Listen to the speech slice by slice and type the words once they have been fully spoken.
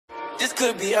This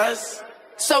could be us.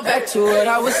 So back to what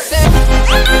I was saying.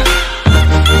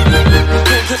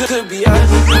 Could be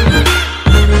us.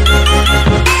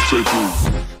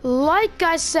 Like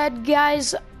I said,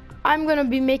 guys, I'm gonna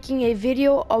be making a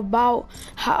video about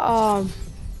how,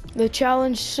 the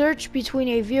challenge search between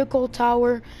a vehicle,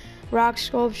 tower, rock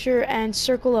sculpture, and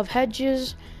circle of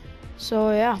hedges.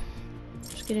 So yeah,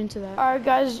 let's get into that. Alright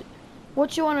guys,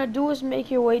 what you want to do is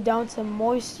make your way down to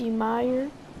Moisty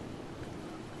Mire.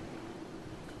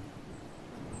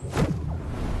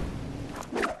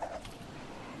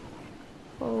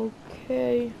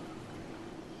 Okay.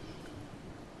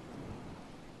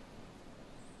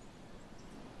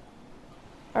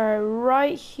 Alright,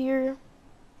 right here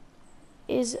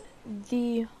is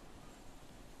the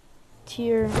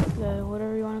tier, the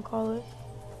whatever you want to call it.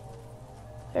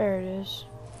 There it is.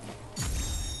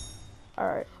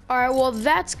 Alright, well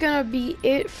that's gonna be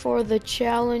it for the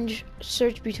challenge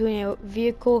search between a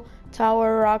vehicle,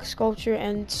 tower, rock sculpture,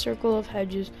 and circle of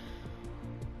hedges.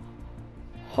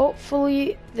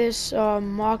 Hopefully this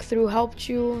walkthrough helped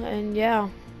you, and yeah.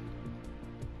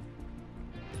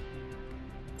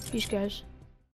 Peace, guys.